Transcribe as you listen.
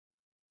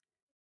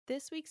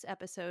This week's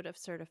episode of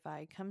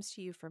Certified comes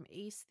to you from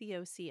ACE the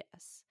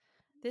OCS.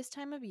 This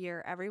time of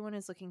year, everyone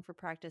is looking for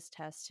practice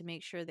tests to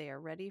make sure they are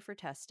ready for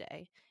test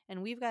day,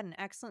 and we've got an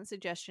excellent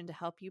suggestion to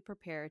help you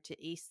prepare to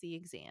ace the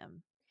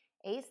exam.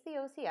 ACE the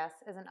OCS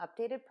is an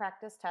updated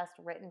practice test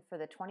written for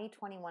the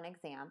 2021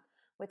 exam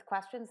with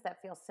questions that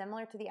feel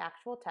similar to the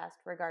actual test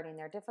regarding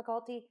their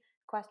difficulty,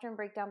 question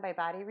breakdown by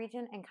body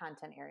region, and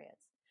content areas.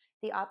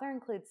 The author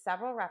includes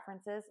several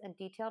references and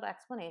detailed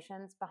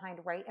explanations behind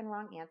right and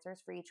wrong answers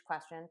for each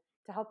question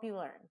to help you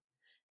learn.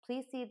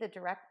 Please see the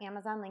direct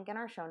Amazon link in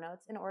our show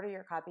notes and order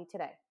your copy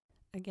today.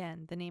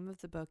 Again, the name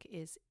of the book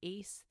is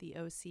ACE the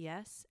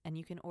OCS, and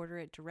you can order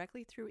it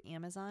directly through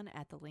Amazon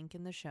at the link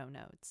in the show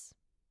notes.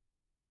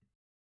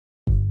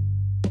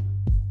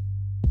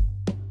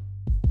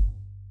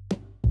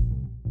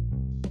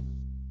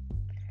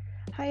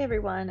 Hi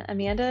everyone,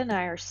 Amanda and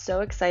I are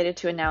so excited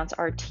to announce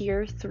our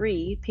Tier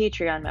 3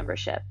 Patreon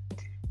membership.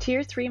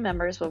 Tier 3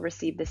 members will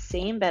receive the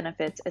same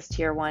benefits as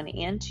Tier 1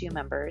 and 2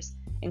 members,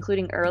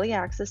 including early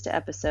access to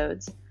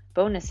episodes,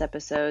 bonus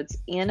episodes,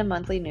 and a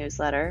monthly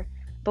newsletter,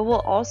 but will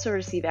also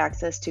receive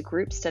access to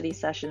group study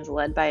sessions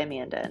led by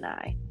Amanda and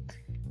I.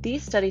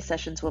 These study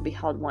sessions will be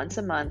held once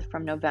a month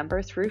from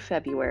November through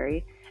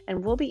February,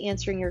 and we'll be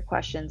answering your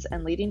questions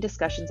and leading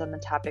discussions on the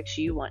topics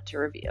you want to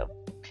review.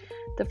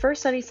 The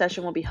first study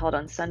session will be held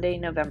on Sunday,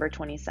 November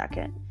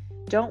 22nd.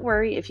 Don't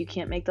worry if you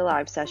can't make the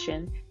live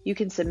session. You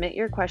can submit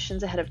your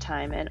questions ahead of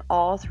time and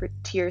all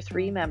Tier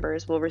 3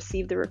 members will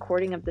receive the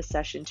recording of the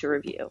session to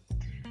review.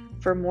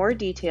 For more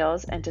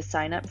details and to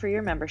sign up for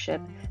your membership,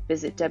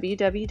 visit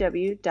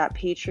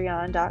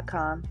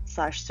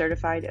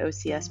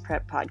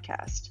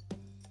www.patreon.com/certifiedocspreppodcast.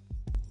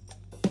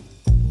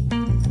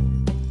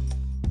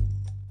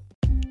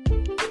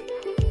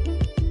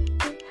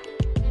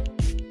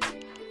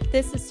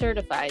 This is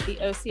Certified, the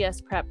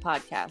OCS Prep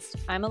Podcast.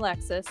 I'm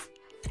Alexis.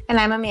 And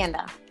I'm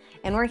Amanda,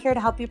 and we're here to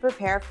help you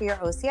prepare for your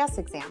OCS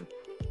exam.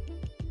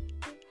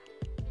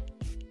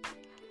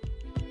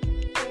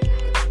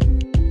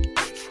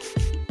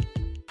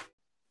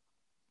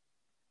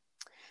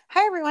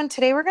 Hi everyone,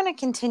 today we're going to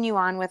continue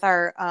on with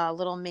our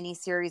little mini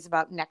series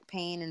about neck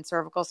pain and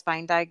cervical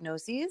spine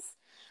diagnoses.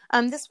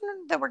 This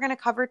one that we're going to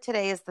cover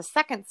today is the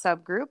second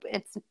subgroup.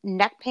 It's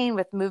neck pain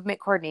with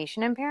movement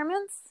coordination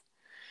impairments.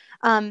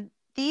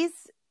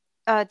 These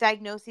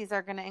diagnoses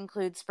are going to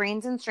include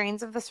sprains and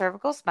strains of the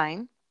cervical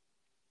spine.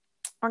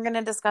 We're going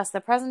to discuss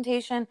the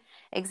presentation,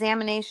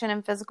 examination,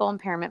 and physical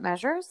impairment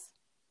measures.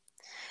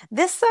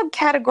 This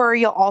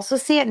subcategory, you'll also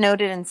see it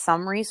noted in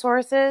some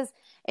resources,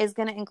 is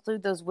going to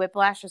include those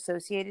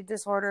whiplash-associated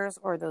disorders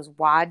or those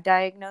WAD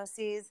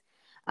diagnoses.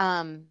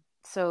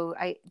 So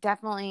I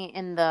definitely,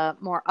 in the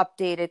more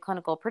updated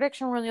clinical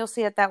prediction rule, you'll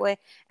see it that way.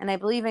 And I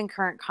believe in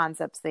current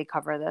concepts, they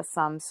cover this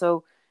some.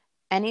 So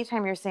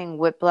anytime you're saying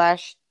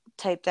whiplash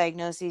type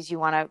diagnoses, you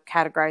want to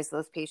categorize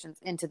those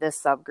patients into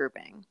this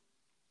subgrouping.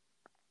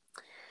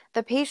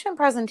 The patient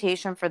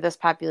presentation for this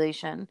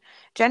population,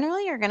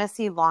 generally you're going to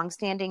see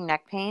long-standing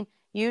neck pain,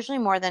 usually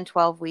more than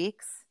 12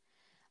 weeks.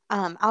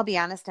 I'll be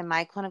honest, in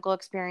my clinical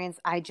experience,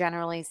 I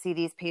generally see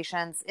these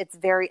patients. It's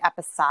very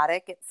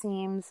episodic, it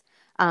seems.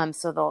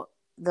 So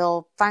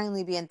they'll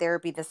finally be in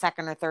therapy the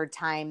second or third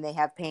time they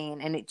have pain,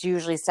 and it's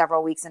usually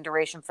several weeks in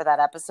duration for that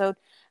episode.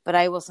 But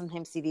I will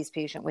sometimes see these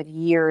patients with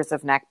years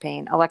of neck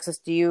pain. Alexis,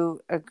 do you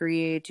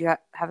agree? Do you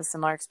have a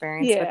similar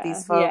experience with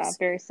these folks? Yeah,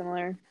 very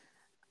similar.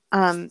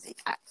 I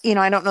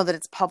don't know that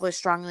it's published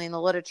strongly in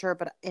the literature,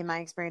 but in my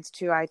experience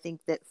too, I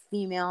think that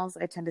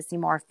I tend to see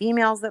more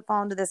females that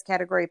fall into this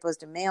category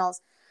opposed to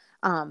males.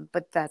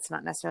 But that's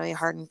not necessarily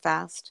hard and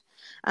fast.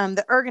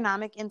 The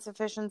ergonomic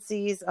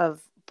insufficiencies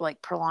of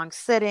like prolonged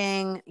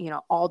sitting,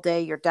 all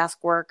day, your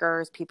desk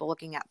workers, people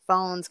looking at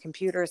phones,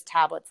 computers,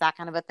 tablets, that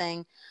kind of a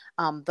thing.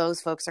 Those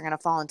folks are going to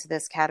fall into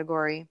this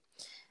category.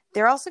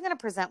 They're also going to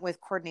present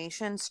with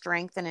coordination,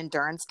 strength, and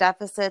endurance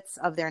deficits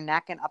of their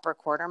neck and upper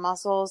quarter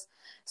muscles.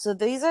 So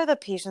these are the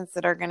patients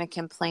that are going to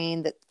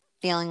complain that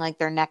feeling like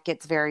their neck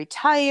gets very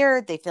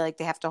tired. They feel like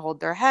they have to hold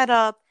their head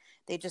up.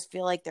 They just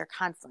feel like they're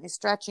constantly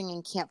stretching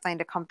and can't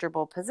find a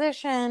comfortable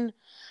position.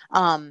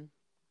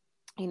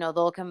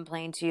 They'll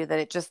complain to you that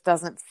it just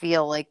doesn't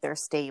feel like they're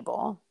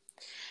stable.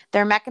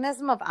 Their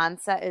mechanism of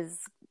onset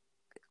is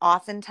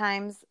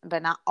oftentimes,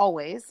 but not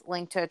always,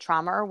 linked to a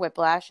trauma or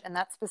whiplash, and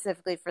that's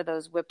specifically for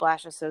those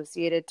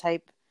whiplash-associated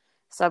type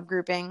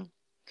subgrouping.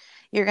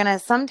 You're going to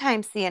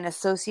sometimes see an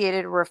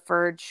associated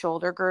referred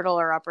shoulder girdle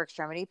or upper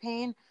extremity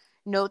pain.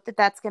 Note that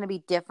that's going to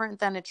be different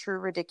than a true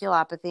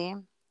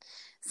radiculopathy.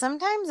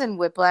 Sometimes in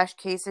whiplash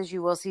cases,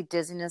 you will see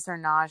dizziness or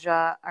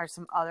nausea or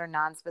some other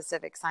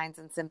nonspecific signs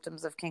and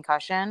symptoms of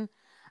concussion.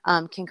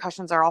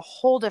 Concussions are a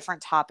whole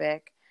different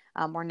topic.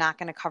 We're not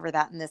going to cover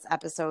that in this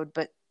episode,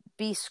 but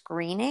be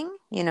screening,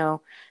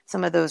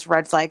 some of those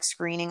red flag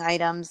screening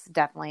items,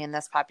 definitely in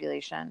this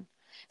population.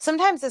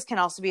 Sometimes this can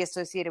also be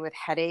associated with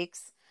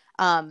headaches.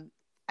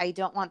 I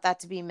don't want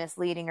that to be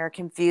misleading or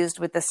confused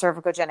with the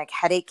cervicogenic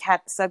headache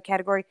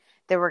subcategory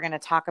that we're going to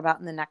talk about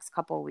in the next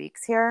couple of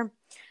weeks here.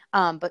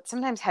 But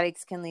sometimes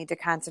headaches can lead to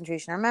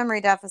concentration or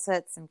memory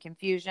deficits, some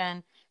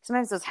confusion.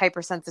 Sometimes those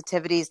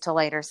hypersensitivities to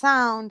light or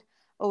sound,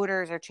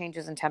 odors, or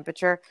changes in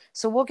temperature.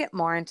 So we'll get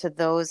more into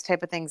those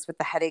type of things with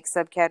the headache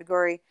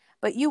subcategory,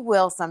 but you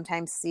will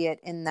sometimes see it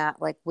in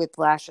that like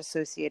whiplash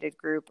associated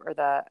group or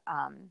the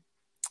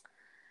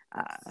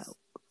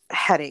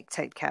headache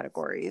type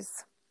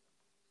categories.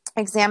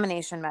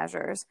 Examination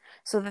measures.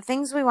 So the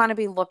things we want to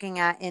be looking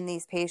at in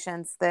these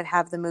patients that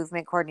have the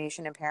movement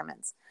coordination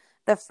impairments.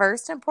 The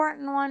first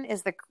important one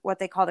is what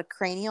they call the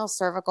cranial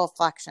cervical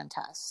flexion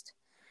test.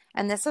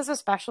 And this is a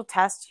special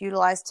test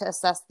utilized to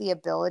assess the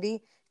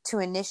ability to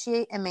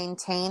initiate and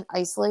maintain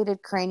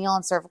isolated cranial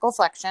and cervical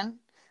flexion,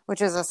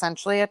 which is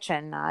essentially a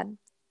chin nod.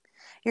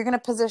 You're going to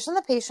position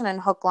the patient in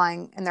hook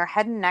lying, and their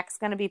head and neck is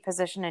going to be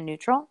positioned in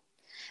neutral.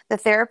 The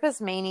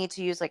therapist may need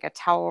to use like a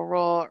towel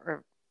roll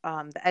or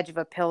the edge of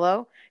a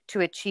pillow to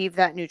achieve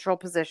that neutral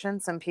position.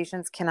 Some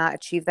patients cannot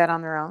achieve that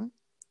on their own.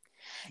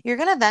 You're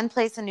going to then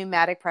place a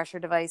pneumatic pressure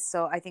device.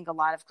 So I think a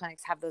lot of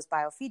clinics have those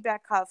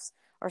biofeedback cuffs,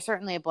 or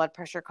certainly a blood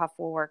pressure cuff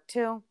will work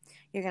too.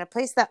 You're going to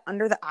place that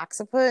under the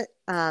occiput,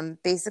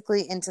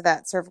 basically into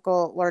that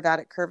cervical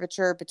lordotic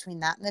curvature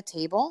between that and the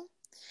table.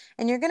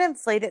 And you're going to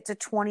inflate it to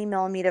 20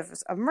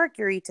 millimeters of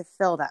mercury to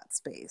fill that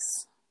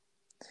space.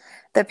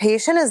 The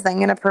patient is then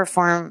going to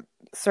perform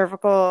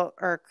cervical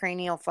or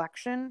cranial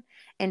flexion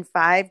in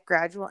 5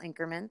 gradual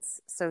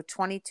increments. So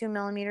 22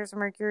 millimeters of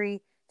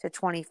mercury to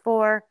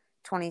 24,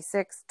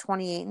 26,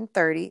 28, and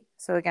 30.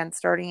 So again,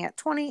 starting at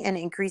 20 and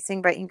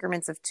increasing by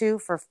increments of 2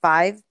 for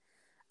 5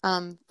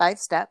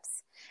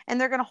 steps.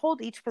 And they're going to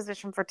hold each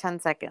position for 10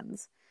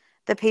 seconds.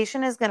 The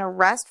patient is going to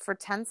rest for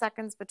 10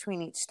 seconds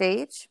between each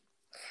stage.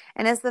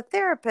 And as the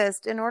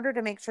therapist, in order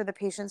to make sure the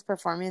patient's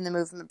performing the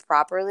movement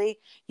properly,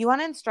 you want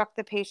to instruct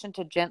the patient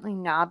to gently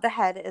nod the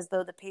head as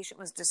though the patient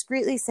was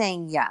discreetly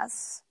saying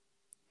yes.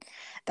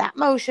 That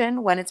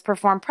motion, when it's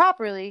performed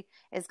properly,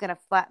 is going to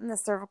flatten the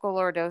cervical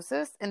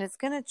lordosis, and it's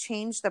going to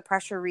change the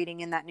pressure reading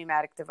in that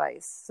pneumatic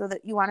device, so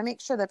that you want to make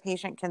sure the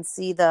patient can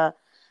see the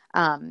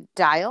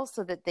dial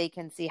so that they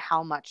can see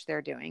how much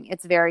they're doing.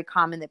 It's very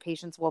common that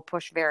patients will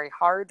push very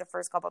hard the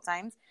first couple of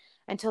times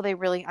until they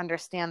really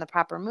understand the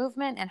proper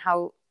movement and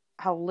how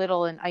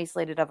little and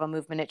isolated of a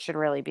movement it should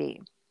really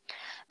be.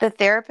 The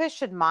therapist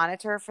should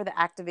monitor for the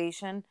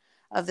activation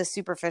of the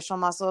superficial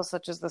muscles,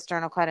 such as the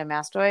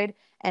sternocleidomastoid,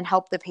 and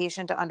help the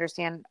patient to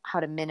understand how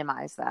to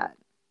minimize that.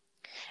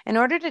 In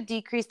order to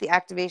decrease the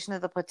activation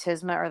of the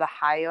platysma or the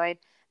hyoid,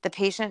 the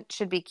patient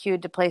should be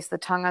cued to place the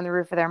tongue on the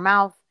roof of their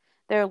mouth.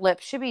 Their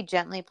lips should be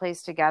gently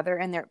placed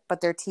together,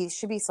 but their teeth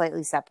should be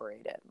slightly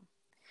separated.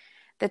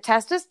 The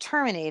test is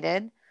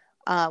terminated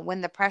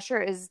when the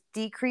pressure is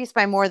decreased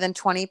by more than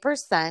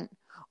 20%,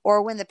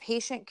 or when the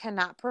patient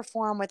cannot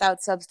perform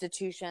without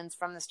substitutions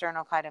from the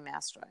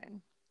sternocleidomastoid.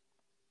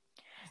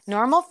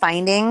 Normal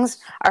findings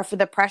are for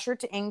the pressure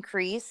to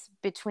increase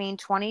between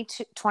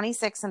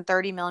 26 and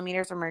 30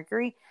 millimeters of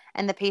mercury,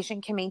 and the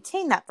patient can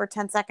maintain that for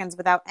 10 seconds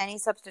without any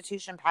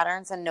substitution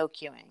patterns and no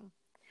cueing.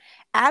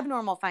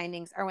 Abnormal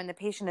findings are when the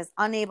patient is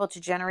unable to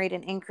generate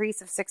an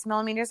increase of 6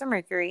 millimeters of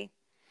mercury.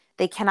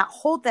 They cannot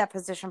hold that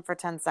position for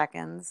 10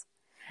 seconds.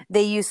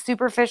 They use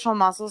superficial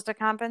muscles to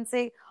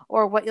compensate,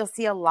 or what you'll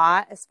see a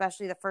lot,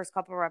 especially the first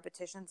couple of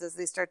repetitions as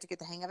they start to get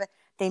the hang of it,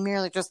 they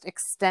merely just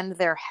extend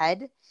their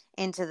head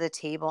into the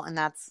table, and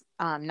that's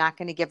not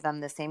going to give them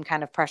the same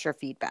kind of pressure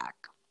feedback.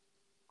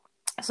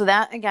 So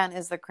that, again,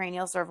 is the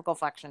cranial cervical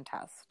flexion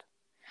test.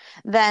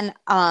 Then,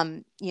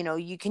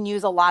 you can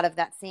use a lot of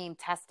that same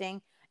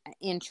testing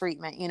in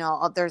treatment.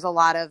 There's a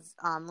lot of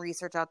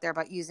research out there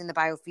about using the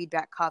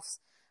biofeedback cuffs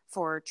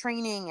for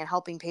training and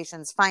helping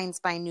patients find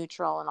spine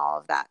neutral and all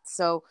of that.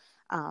 So,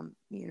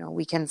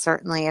 we can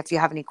certainly, if you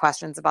have any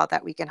questions about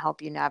that, we can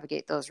help you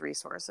navigate those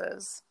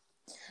resources.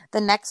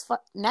 The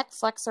neck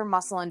flexor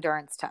muscle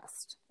endurance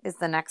test is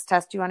the next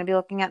test you want to be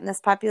looking at in this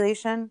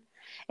population.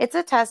 It's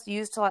a test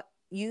used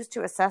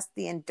to assess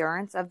the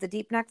endurance of the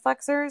deep neck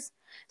flexors.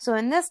 So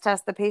in this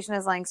test, the patient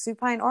is lying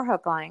supine or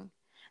hook lying.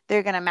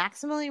 They're going to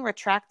maximally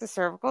retract the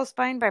cervical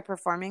spine by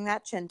performing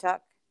that chin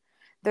tuck.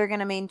 They're going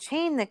to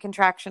maintain the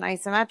contraction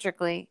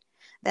isometrically.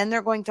 Then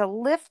they're going to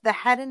lift the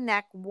head and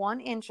neck 1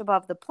 inch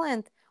above the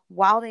plinth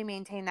while they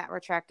maintain that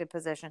retracted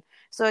position.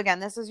 So again,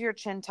 this is your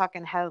chin tuck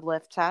and head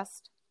lift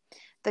test.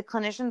 The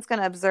clinician's going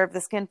to observe the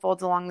skin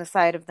folds along the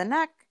side of the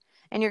neck,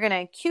 and you're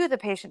going to cue the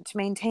patient to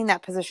maintain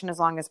that position as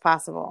long as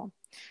possible.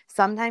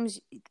 Sometimes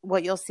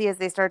what you'll see as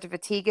they start to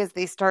fatigue is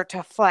they start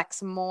to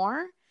flex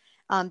more.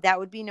 That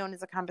would be known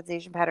as a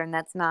compensation pattern.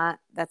 That's not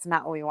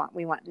what we want.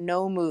 We want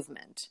no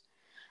movement.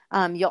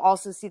 You'll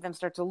also see them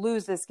start to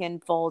lose the skin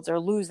folds or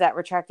lose that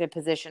retracted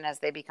position as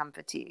they become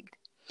fatigued.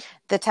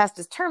 The test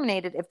is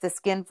terminated if the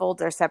skin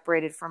folds are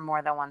separated for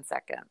more than 1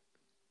 second.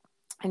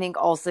 I think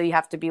also you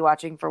have to be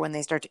watching for when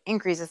they start to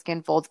increase the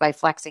skin folds by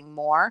flexing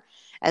more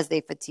as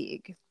they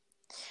fatigue.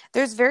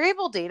 There's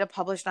variable data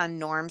published on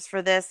norms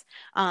for this,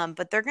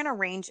 but they're going to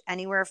range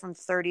anywhere from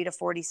 30 to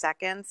 40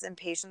 seconds in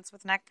patients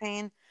with neck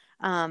pain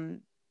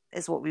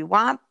is what we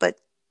want, but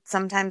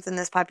sometimes in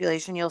this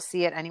population, you'll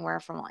see it anywhere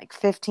from like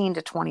 15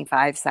 to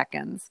 25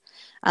 seconds.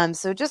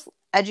 So just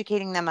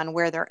educating them on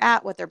where they're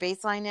at, what their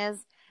baseline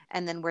is,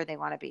 and then where they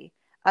want to be.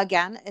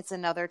 Again, it's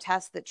another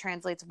test that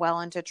translates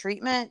well into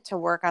treatment to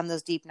work on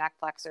those deep neck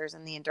flexors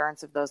and the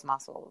endurance of those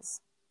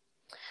muscles.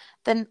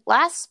 The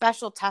last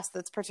special test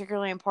that's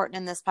particularly important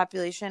in this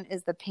population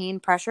is the pain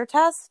pressure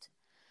test.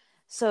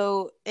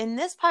 So in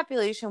this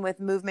population with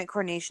movement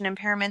coordination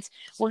impairments,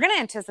 we're going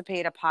to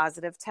anticipate a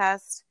positive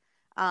test.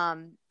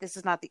 This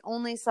is not the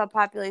only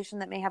subpopulation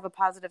that may have a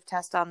positive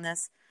test on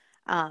this,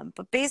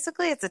 but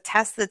basically it's a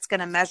test that's going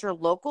to measure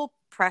local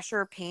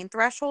pressure pain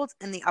thresholds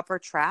in the upper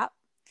trap.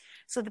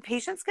 So the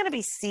patient's going to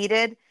be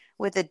seated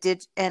with a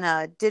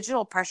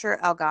digital pressure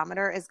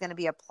algometer is going to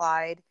be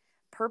applied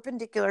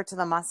perpendicular to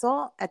the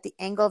muscle at the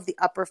angle of the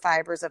upper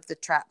fibers of the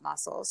trap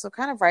muscle. So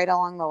kind of right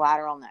along the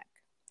lateral neck.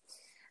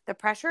 The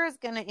pressure is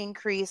going to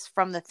increase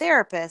from the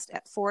therapist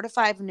at 4 to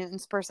 5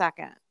 newtons per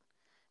second.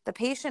 The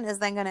patient is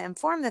then going to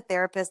inform the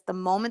therapist the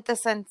moment the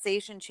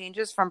sensation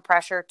changes from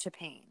pressure to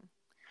pain.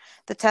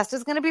 The test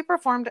is going to be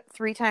performed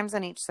 3 times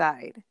on each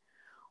side.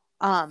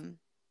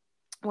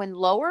 When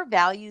lower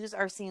values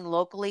are seen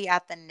locally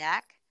at the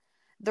neck,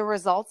 the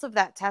results of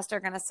that test are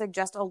going to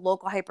suggest a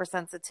local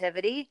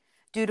hypersensitivity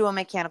due to a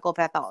mechanical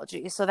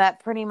pathology. So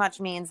that pretty much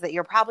means that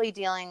you're probably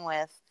dealing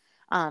with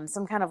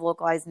some kind of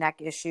localized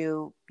neck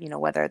issue,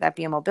 whether that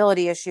be a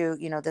mobility issue,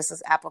 this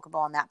is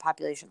applicable in that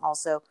population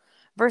also,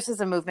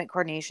 versus a movement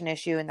coordination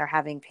issue and they're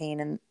having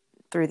pain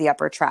through the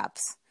upper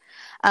traps.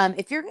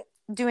 If you're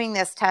doing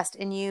this test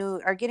and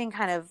you are getting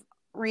kind of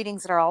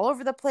readings that are all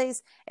over the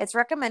place, it's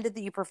recommended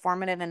that you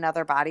perform it in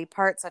another body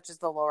part, such as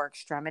the lower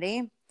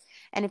extremity.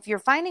 And if you're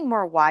finding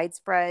more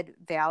widespread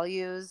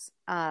values,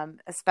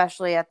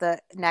 especially at the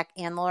neck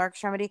and lower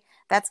extremity,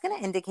 that's going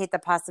to indicate the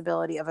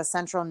possibility of a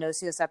central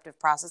nociceptive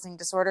processing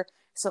disorder.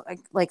 So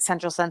like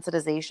central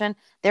sensitization,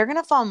 they're going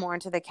to fall more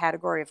into the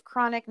category of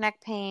chronic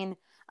neck pain,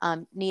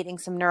 needing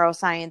some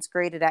neuroscience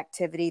graded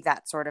activity,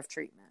 that sort of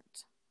treatment.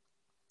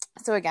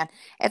 So again,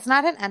 it's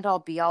not an end all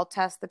be all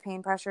test, the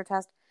pain pressure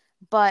test,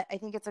 but I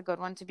think it's a good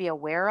one to be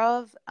aware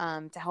of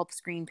to help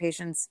screen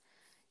patients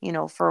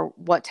for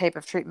what type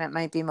of treatment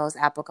might be most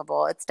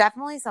applicable. It's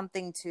definitely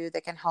something too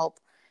that can help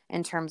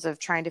in terms of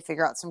trying to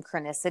figure out some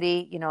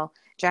chronicity.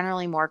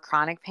 Generally more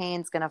chronic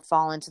pain is going to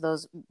fall into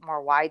those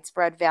more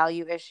widespread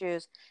value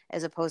issues,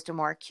 as opposed to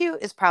more acute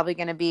is probably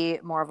going to be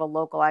more of a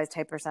localized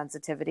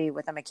hypersensitivity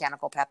with a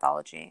mechanical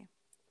pathology.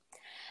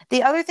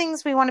 The other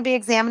things we want to be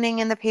examining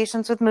in the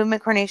patients with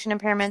movement coordination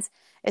impairments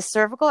is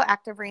cervical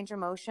active range of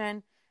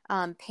motion.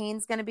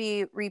 Pain's going to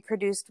be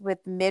reproduced with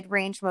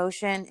mid-range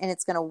motion, and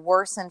it's going to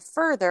worsen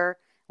further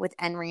with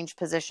end-range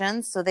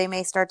positions. So they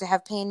may start to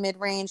have pain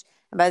mid-range,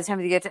 and by the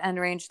time you get to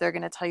end-range, they're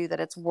going to tell you that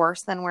it's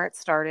worse than where it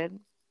started.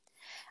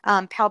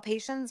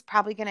 Palpation's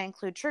probably going to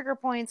include trigger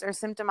points or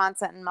symptom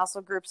onset and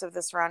muscle groups of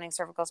the surrounding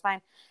cervical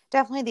spine.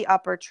 Definitely the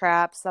upper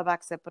trap,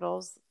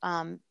 suboccipitals,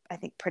 I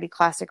think pretty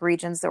classic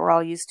regions that we're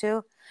all used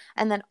to.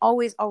 And then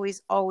always,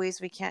 always,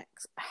 always, we can't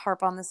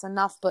harp on this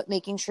enough, but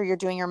making sure you're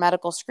doing your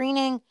medical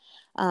screening.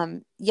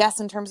 Yes,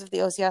 in terms of the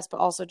OCS,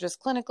 but also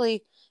just clinically.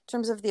 In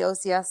terms of the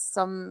OCS,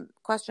 some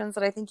questions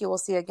that I think you will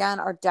see again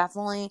are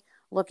definitely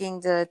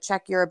looking to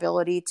check your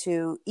ability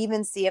to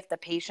even see if the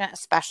patient,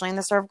 especially in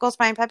the cervical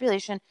spine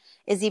population,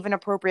 is even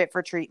appropriate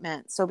for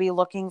treatment. So be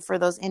looking for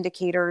those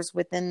indicators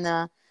within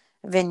the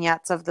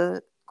vignettes of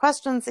the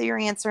questions that you're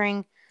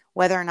answering,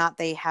 whether or not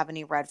they have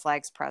any red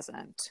flags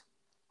present.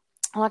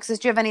 Alexis,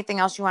 do you have anything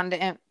else you wanted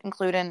to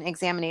include in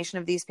examination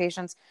of these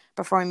patients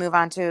before we move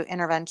on to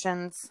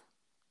interventions?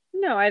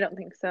 No, I don't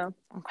think so.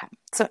 Okay.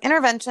 So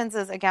interventions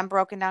is, again,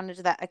 broken down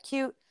into that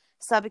acute,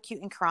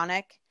 subacute, and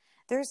chronic.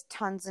 There's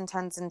tons and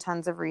tons and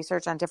tons of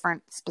research on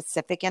different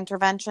specific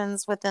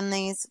interventions within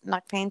these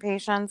neck pain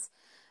patients.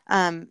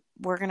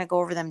 We're going to go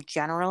over them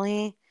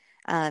generally.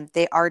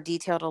 They are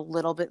detailed a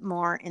little bit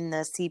more in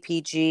the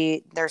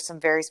CPG. There's some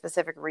very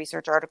specific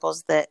research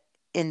articles that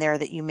in there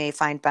that you may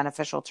find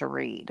beneficial to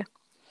read.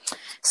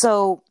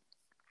 So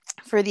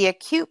for the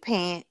acute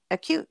pain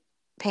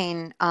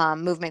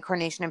movement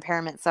coordination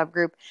impairment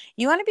subgroup,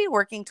 you want to be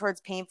working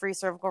towards pain-free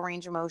cervical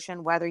range of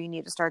motion, whether you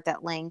need to start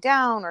that laying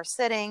down or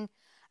sitting,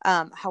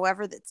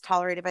 however that's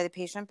tolerated by the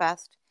patient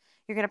best.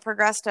 You're going to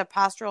progress to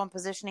postural and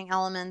positioning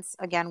elements,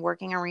 again,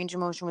 working on range of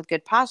motion with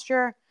good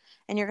posture,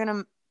 and you're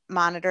going to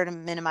monitor to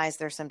minimize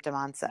their symptom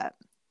onset.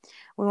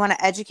 We want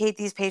to educate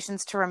these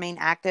patients to remain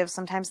active.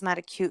 Sometimes in that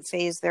acute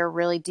phase, they're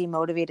really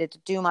demotivated to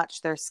do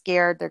much. They're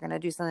scared. They're going to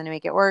do something to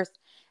make it worse.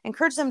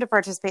 Encourage them to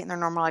participate in their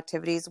normal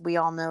activities. We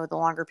all know the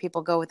longer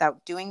people go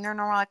without doing their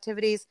normal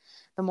activities,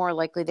 the more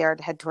likely they are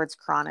to head towards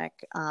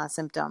chronic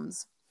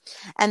symptoms.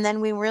 And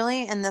then we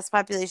really, in this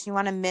population, you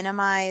want to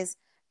minimize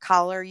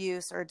collar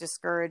use or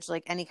discourage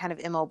like any kind of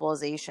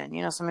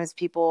immobilization. Sometimes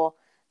people,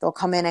 they'll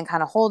come in and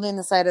kind of hold in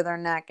the side of their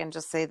neck and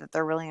just say that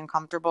they're really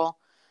uncomfortable.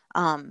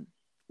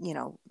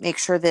 Make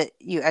sure that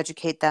you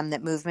educate them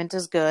that movement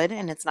is good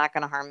and it's not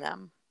going to harm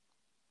them.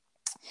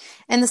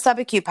 In the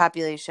subacute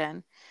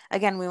population,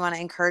 Again, we want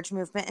to encourage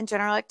movement and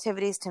general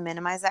activities to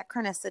minimize that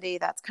chronicity.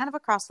 That's kind of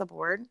across the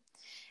board.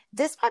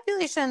 This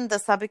population, the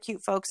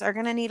subacute folks, are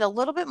going to need a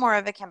little bit more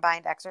of a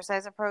combined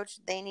exercise approach.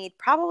 They need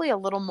probably a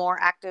little more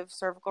active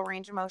cervical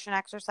range of motion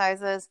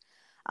exercises,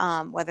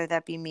 whether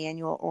that be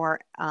manual or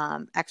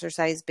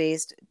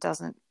exercise-based,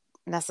 doesn't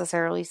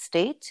necessarily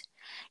state.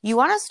 You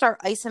want to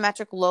start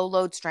isometric low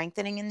load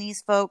strengthening in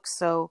these folks.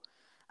 So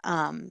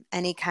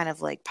any kind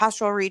of like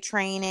postural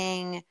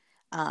retraining,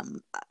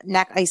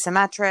 neck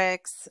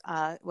isometrics,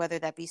 whether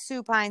that be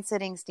supine,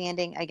 sitting,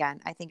 standing.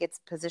 Again, I think it's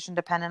position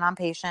dependent on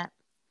patient.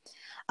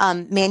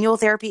 Manual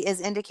therapy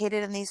is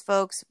indicated in these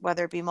folks,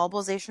 whether it be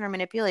mobilization or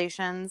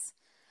manipulations.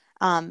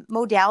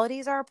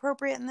 Modalities are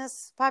appropriate in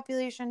this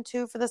population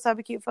too for the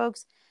subacute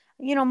folks.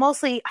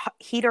 Mostly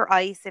heat or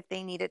ice if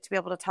they need it to be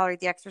able to tolerate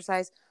the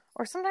exercise,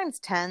 or sometimes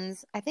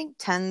TENS. I think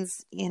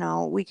TENS,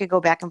 we could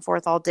go back and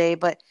forth all day,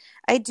 but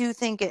I do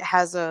think it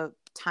has a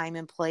time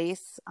and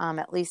place,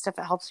 at least if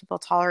it helps people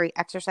tolerate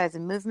exercise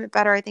and movement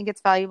better. I think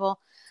it's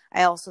valuable.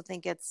 I also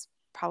think it's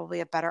probably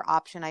a better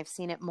option. I've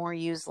seen it more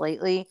used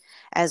lately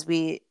as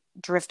we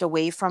drift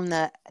away from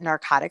the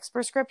narcotics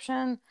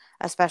prescription,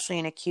 especially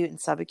in acute and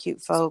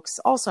subacute folks,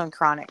 also in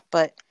chronic,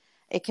 but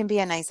it can be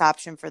a nice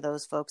option for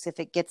those folks if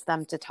it gets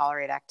them to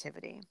tolerate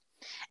activity.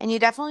 And you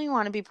definitely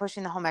want to be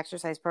pushing the home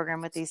exercise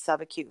program with these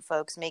subacute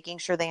folks, making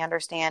sure they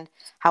understand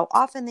how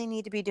often they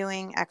need to be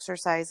doing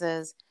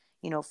exercises.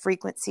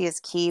 Frequency is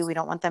key. We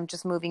don't want them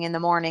just moving in the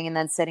morning and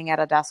then sitting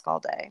at a desk all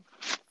day.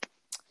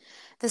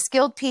 The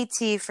skilled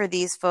PT for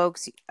these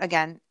folks,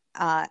 again,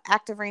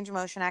 active range of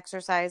motion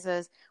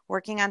exercises,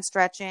 working on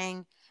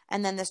stretching,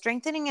 and then the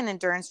strengthening and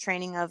endurance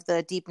training of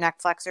the deep neck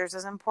flexors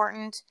is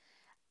important.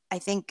 I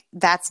think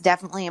that's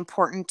definitely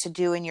important to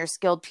do in your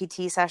skilled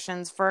PT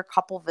sessions for a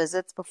couple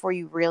visits before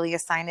you really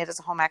assign it as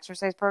a home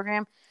exercise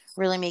program,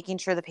 really making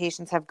sure the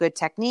patients have good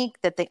technique,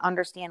 that they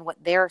understand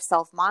what they're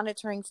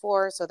self-monitoring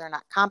for so they're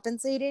not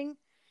compensating.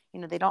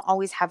 They don't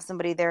always have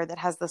somebody there that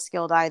has the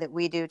skilled eye that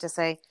we do to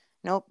say,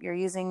 nope, you're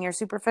using your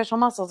superficial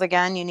muscles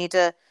again. You need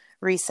to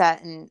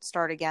reset and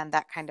start again,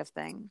 that kind of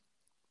thing.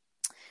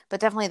 But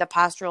definitely the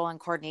postural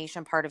and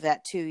coordination part of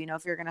that too.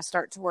 If you're going to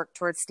start to work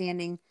towards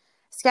standing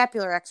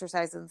scapular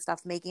exercises and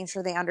stuff, making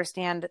sure they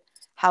understand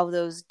how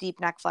those deep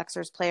neck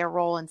flexors play a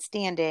role in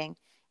standing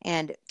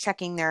and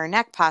checking their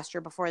neck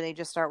posture before they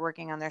just start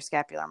working on their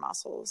scapular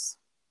muscles.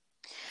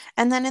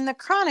 And then in the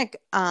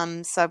chronic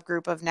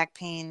subgroup of neck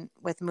pain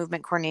with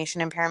movement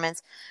coordination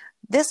impairments,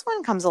 this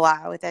one comes a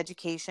lot with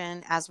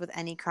education, as with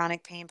any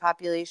chronic pain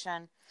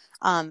population.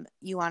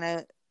 You want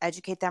to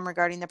educate them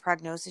regarding the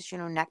prognosis.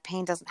 Neck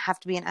pain doesn't have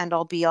to be an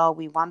end-all be-all.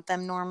 We want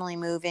them normally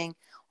moving.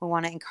 We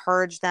want to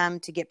encourage them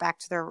to get back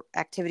to their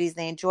activities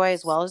they enjoy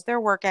as well as their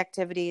work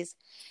activities.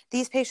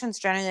 These patients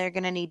generally are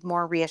going to need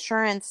more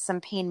reassurance, some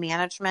pain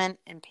management,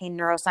 and pain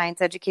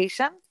neuroscience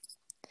education.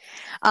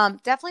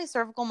 Definitely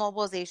cervical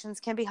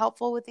mobilizations can be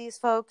helpful with these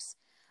folks.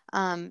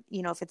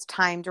 If it's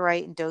timed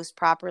right and dosed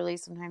properly,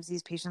 sometimes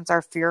these patients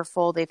are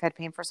fearful. They've had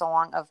pain for so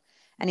long of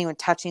anyone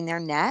touching their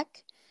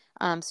neck.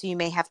 So you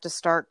may have to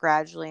start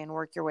gradually and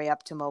work your way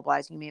up to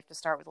mobilizing. You may have to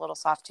start with a little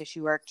soft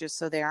tissue work just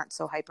so they aren't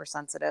so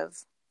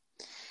hypersensitive.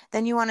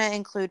 Then you want to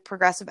include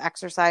progressive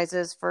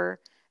exercises for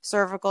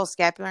cervical,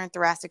 scapular, and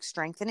thoracic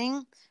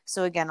strengthening.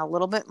 So again, a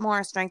little bit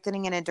more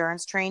strengthening and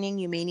endurance training.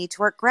 You may need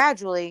to work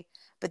gradually,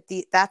 but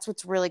that's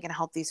what's really going to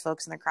help these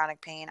folks in the chronic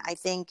pain. I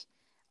think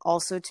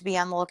also to be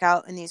on the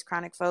lookout in these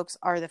chronic folks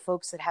are the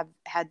folks that have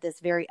had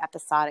this very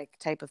episodic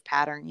type of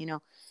pattern.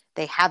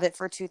 They have it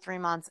for 2-3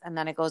 months and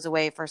then it goes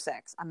away for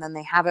 6. And then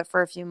they have it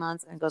for a few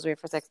months and it goes away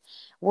for 6.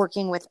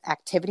 Working with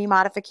activity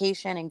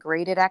modification and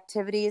graded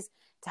activities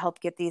to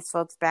help get these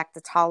folks back to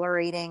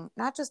tolerating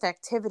not just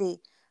activity,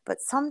 but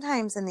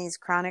sometimes in these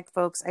chronic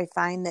folks, I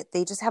find that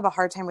they just have a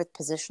hard time with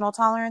positional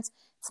tolerance.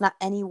 It's not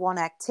any one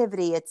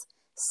activity. It's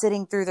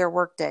sitting through their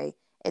workday.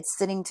 It's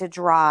sitting to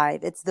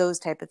drive. It's those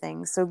type of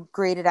things. So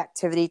graded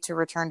activity to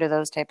return to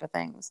those type of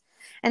things.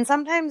 And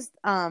sometimes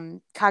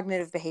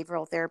cognitive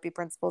behavioral therapy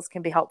principles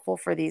can be helpful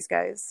for these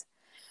guys.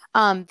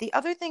 The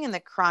other thing in the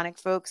chronic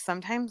folks,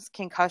 sometimes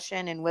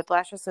concussion and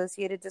whiplash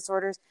associated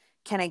disorders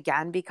can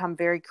again become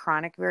very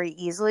chronic very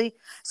easily.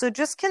 So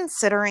just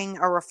considering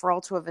a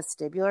referral to a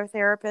vestibular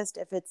therapist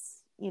if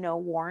it's,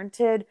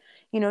 warranted,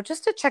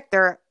 just to check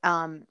their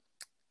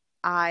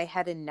eye,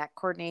 head, and neck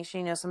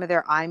coordination, some of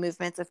their eye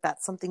movements, if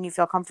that's something you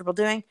feel comfortable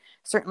doing,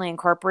 certainly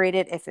incorporate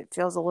it. If it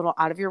feels a little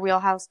out of your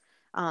wheelhouse,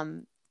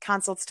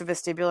 consults to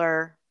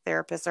vestibular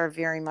therapists are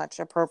very much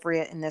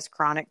appropriate in this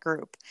chronic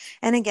group.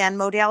 And again,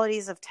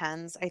 modalities of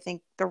TENS, I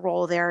think the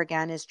role there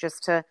again is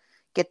just to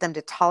get them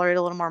to tolerate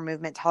a little more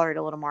movement, tolerate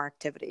a little more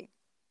activity.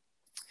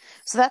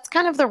 So that's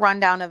kind of the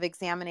rundown of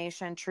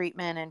examination,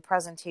 treatment, and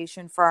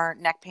presentation for our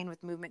neck pain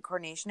with movement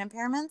coordination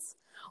impairments.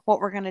 What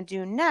we're going to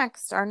do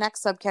next, our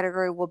next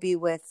subcategory will be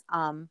with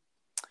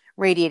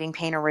radiating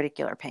pain or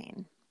radicular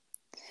pain.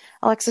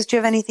 Alexis, do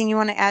you have anything you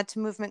want to add to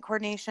movement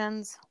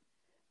coordinations?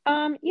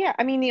 Yeah,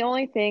 the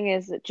only thing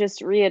is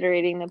just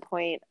reiterating the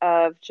point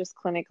of just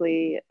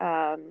clinically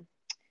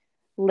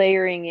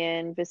layering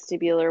in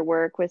vestibular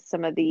work with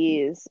some of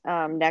these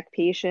neck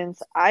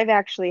patients. I've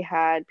actually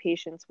had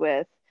patients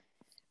with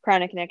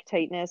chronic neck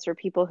tightness or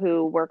people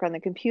who work on the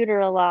computer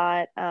a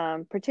lot,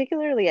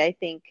 particularly I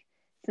think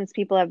since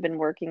people have been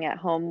working at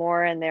home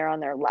more and they're on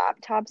their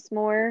laptops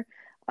more.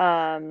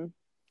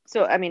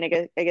 So I mean,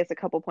 I guess a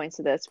couple points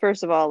to this.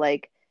 First of all,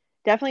 like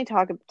definitely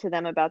talk to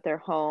them about their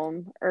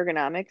home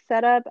ergonomic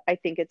setup. I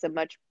think it's a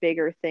much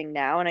bigger thing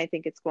now, and I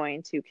think it's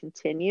going to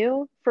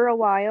continue for a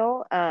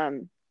while.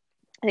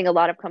 I think a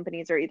lot of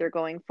companies are either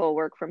going full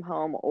work from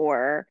home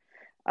or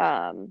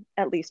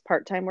at least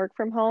part-time work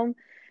from home.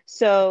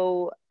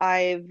 So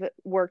I've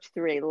worked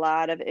through a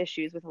lot of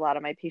issues with a lot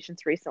of my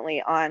patients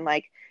recently on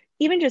like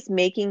even just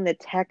making the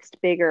text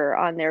bigger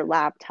on their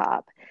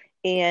laptop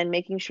and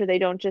making sure they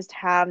don't just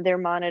have their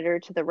monitor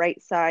to the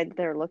right side that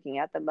they're looking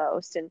at the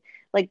most. And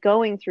like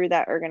going through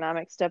that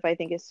ergonomic stuff, I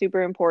think is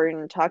super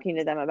important. Talking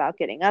to them about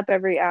getting up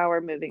every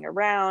hour, moving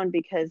around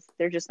because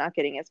they're just not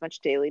getting as much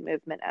daily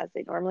movement as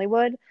they normally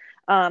would.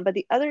 But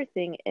the other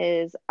thing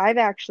is, I've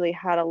actually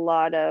had a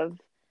lot of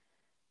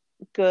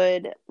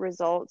good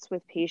results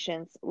with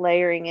patients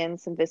layering in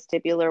some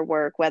vestibular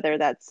work, whether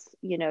that's,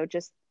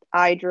 just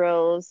eye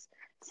drills,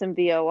 some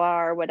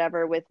VOR,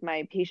 whatever, with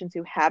my patients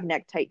who have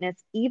neck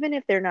tightness, even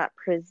if they're not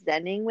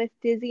presenting with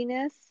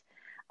dizziness,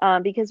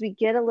 because we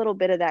get a little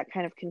bit of that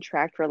kind of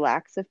contract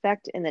relax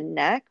effect in the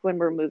neck when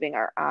we're moving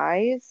our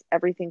eyes.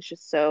 Everything's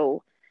just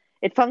so,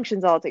 it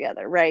functions all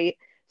together, right?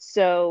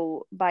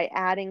 So by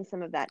adding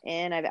some of that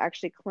in, I've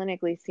actually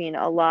clinically seen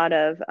a lot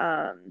of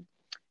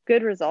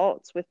good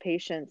results with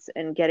patients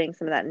and getting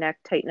some of that neck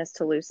tightness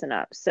to loosen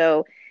up.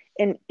 So,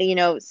 and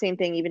same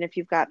thing, even if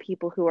you've got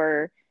people who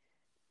are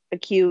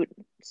acute,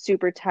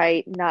 super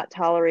tight, not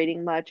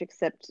tolerating much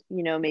except,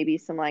 maybe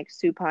some like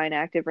supine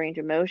active range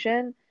of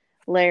motion,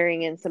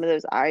 layering in some of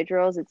those eye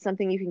drills, it's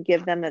something you can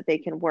give them that they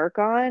can work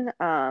on.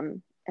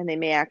 And they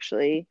may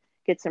actually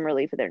get some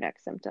relief of their neck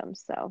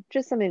symptoms. So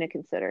just something to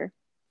consider.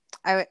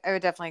 I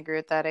would definitely agree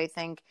with that. I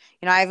think,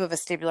 I have a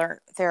vestibular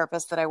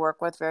therapist that I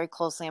work with very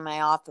closely in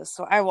my office.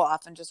 So I will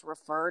often just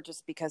refer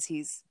just because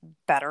he's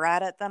better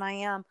at it than I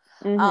am.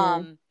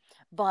 Mm-hmm.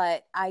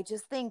 But I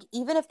just think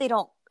even if they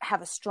don't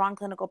have a strong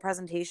clinical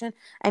presentation,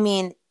 I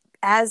mean,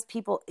 as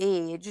people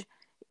age,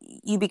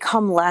 you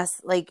become less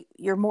like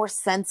you're more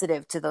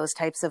sensitive to those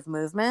types of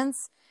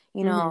movements,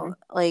 Mm-hmm.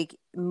 like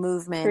For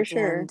movement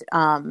sure.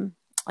 and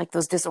like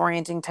those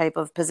disorienting type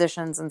of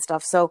positions and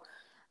stuff. So,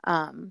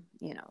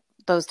 you know,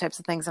 those types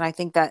of things. And I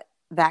think that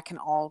that can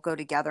all go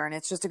together, and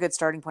it's just a good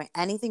starting point.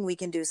 Anything we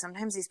can do.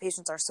 Sometimes these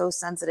patients are so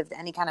sensitive to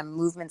any kind of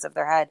movements of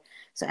their head.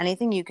 So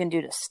anything you can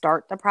do to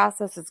start the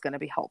process is going to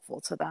be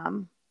helpful to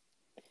them.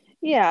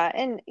 Yeah,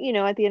 and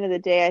at the end of the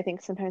day, I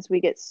think sometimes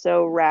we get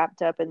so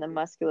wrapped up in the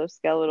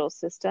musculoskeletal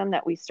system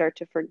that we start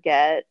to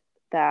forget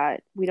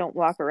that we don't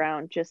walk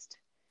around just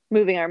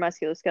moving our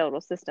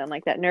musculoskeletal system.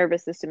 Like that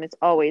nervous system is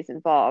always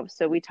involved.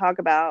 So we talk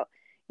about,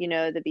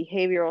 the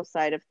behavioral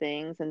side of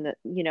things and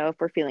if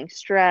we're feeling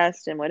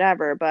stressed and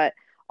whatever, but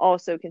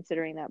also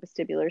considering that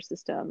vestibular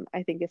system,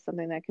 I think is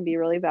something that can be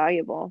really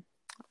valuable.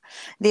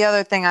 The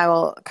other thing I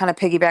will kind of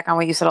piggyback on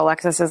what you said,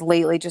 Alexis, is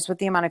lately, just with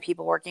the amount of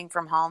people working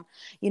from home,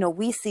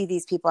 we see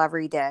these people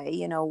every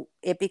day.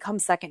 It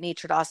becomes second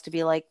nature to us to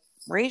be like,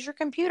 raise your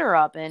computer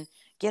up and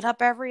get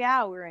up every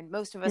hour. And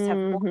most of us have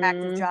more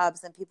active Mm-hmm. jobs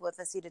than people with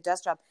a seated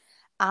desk job.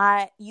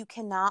 You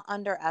cannot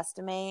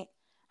underestimate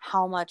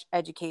how much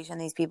education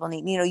these people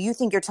need. You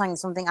think you're telling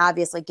something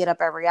obvious, like get up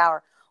every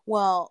hour.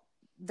 Well,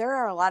 there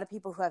are a lot of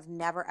people who have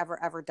never,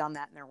 ever, ever done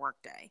that in their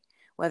workday,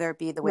 whether it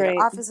be the way their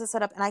Right. office is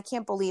set up. And I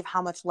can't believe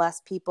how much less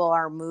people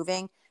are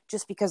moving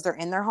just because they're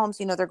in their homes.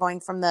 They're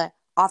going from the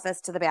office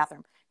to the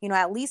bathroom.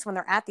 At least when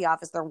they're at the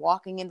office, they're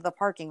walking into the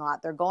parking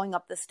lot. They're going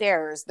up the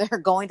stairs. They're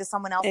going to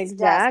someone else's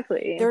desk.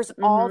 Exactly. There's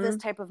all this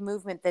Mm-hmm. type of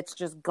movement that's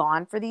just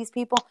gone for these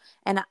people.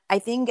 And I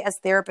think as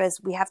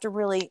therapists, we have to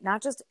really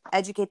not just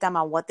educate them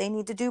on what they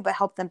need to do, but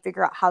help them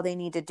figure out how they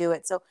need to do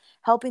it. So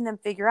helping them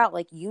figure out,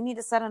 like, you need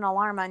to set an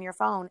alarm on your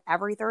phone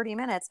every 30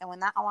 minutes. And when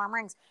that alarm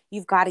rings,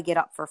 you've got to get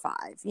up for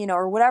 5,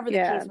 or whatever the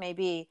Yeah. case may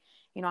be.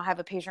 I have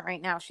a patient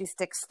right now. She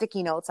sticks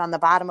sticky notes on the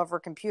bottom of her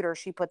computer.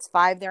 She puts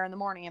 5 there in the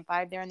morning and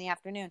 5 there in the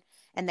afternoon,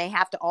 and they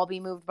have to all be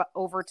moved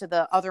over to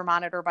the other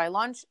monitor by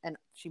lunch. And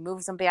she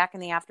moves them back in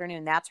the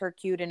afternoon. That's her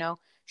cue to know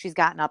she's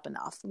gotten up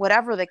enough,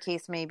 whatever the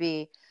case may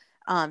be.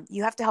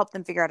 You have to help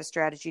them figure out a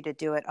strategy to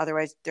do it.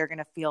 Otherwise, they're going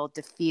to feel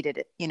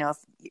defeated. If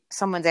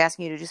someone's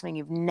asking you to do something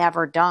you've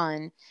never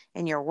done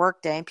in your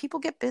workday, and people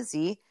get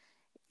busy,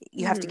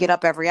 you have to get Mm-hmm.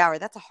 up every hour.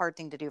 That's a hard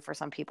thing to do for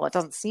some people. It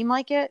doesn't seem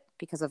like it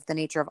because of the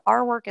nature of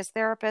our work as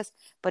therapists,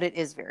 but it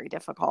is very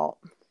difficult.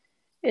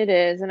 It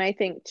is. And I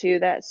think too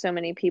that so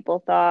many people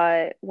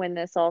thought when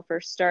this all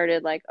first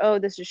started, like, oh,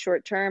 this is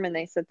short term, and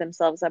they set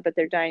themselves up at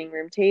their dining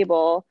room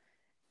table,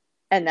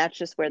 and that's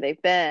just where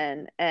they've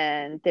been,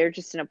 and they're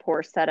just in a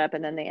poor setup,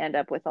 and then they end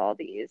up with all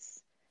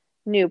these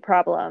new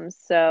problems.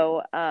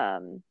 So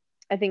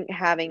I think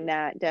having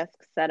that desk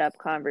setup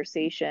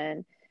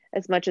conversation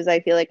as much as I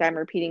feel like I'm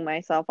repeating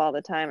myself all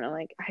the time, and I'm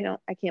like,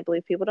 I can't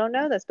believe people don't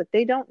know this, but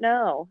they don't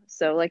know.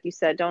 So like you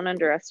said, don't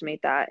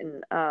underestimate that,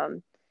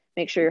 and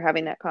make sure you're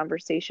having that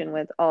conversation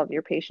with all of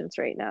your patients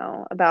right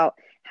now about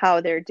how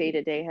their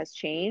day-to-day has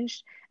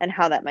changed and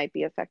how that might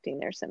be affecting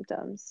their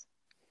symptoms.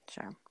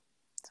 Sure.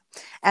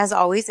 As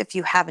always, if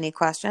you have any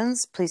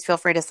questions, please feel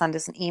free to send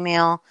us an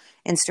email,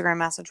 Instagram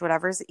message,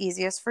 whatever is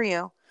easiest for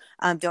you.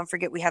 Don't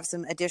forget, we have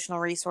some additional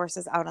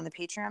resources out on the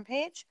Patreon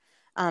page.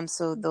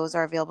 So those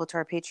are available to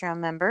our Patreon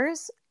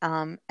members.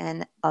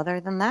 And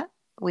other than that,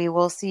 we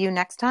will see you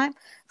next time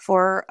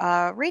for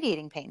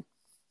radiating pain.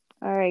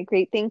 All right,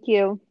 great. Thank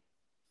you.